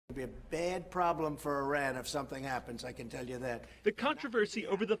It'd be a bad problem for Iran if something happens, I can tell you that. The controversy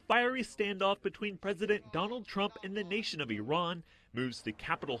over the fiery standoff between President Donald Trump and the nation of Iran moves to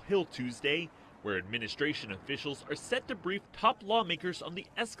Capitol Hill Tuesday, where administration officials are set to brief top lawmakers on the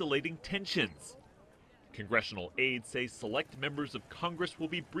escalating tensions. Congressional aides say select members of Congress will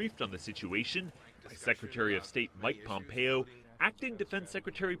be briefed on the situation by Secretary of State Mike Pompeo, Acting Defense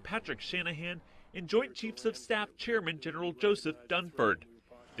Secretary Patrick Shanahan, and Joint Chiefs of Staff Chairman General Joseph Dunford.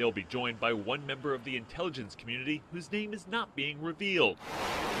 They'll be joined by one member of the intelligence community whose name is not being revealed.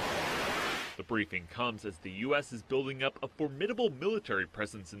 The briefing comes as the U.S. is building up a formidable military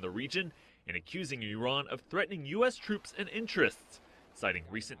presence in the region and accusing Iran of threatening U.S. troops and interests, citing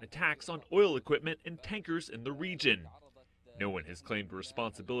recent attacks on oil equipment and tankers in the region. No one has claimed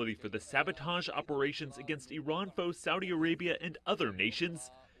responsibility for the sabotage operations against Iran-foe Saudi Arabia and other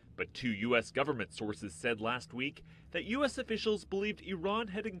nations, but two U.S. government sources said last week that U.S. officials believed Iran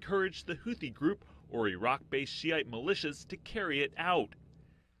had encouraged the Houthi group or Iraq-based Shiite militias to carry it out.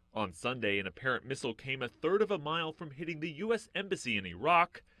 On Sunday, an apparent missile came a third of a mile from hitting the U.S. embassy in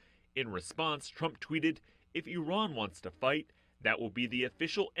Iraq. In response, Trump tweeted, "If Iran wants to fight, that will be the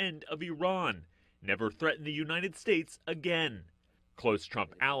official end of Iran. Never threaten the United States again." Close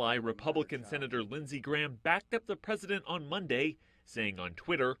Trump ally, Republican Senator Lindsey Graham, backed up the president on Monday, saying on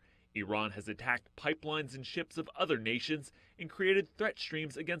Twitter, Iran has attacked pipelines and ships of other nations and created threat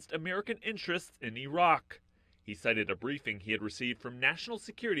streams against American interests in Iraq. He cited a briefing he had received from National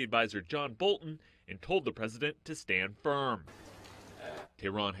Security Advisor John Bolton and told the president to stand firm.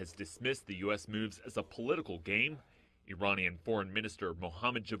 Tehran has dismissed the U.S. moves as a political game. Iranian Foreign Minister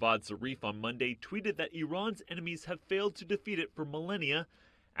Mohammad Javad Zarif on Monday tweeted that Iran's enemies have failed to defeat it for millennia,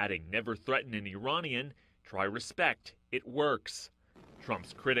 adding, "Never threaten an Iranian, try respect, it works."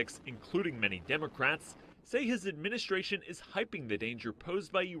 Trump's critics, including many Democrats, say his administration is hyping the danger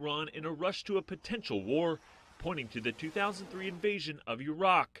posed by Iran in a rush to a potential war, pointing to the 2003 invasion of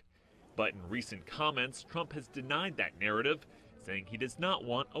Iraq. But in recent comments, Trump has denied that narrative, saying he does not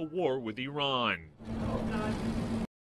want a war with Iran.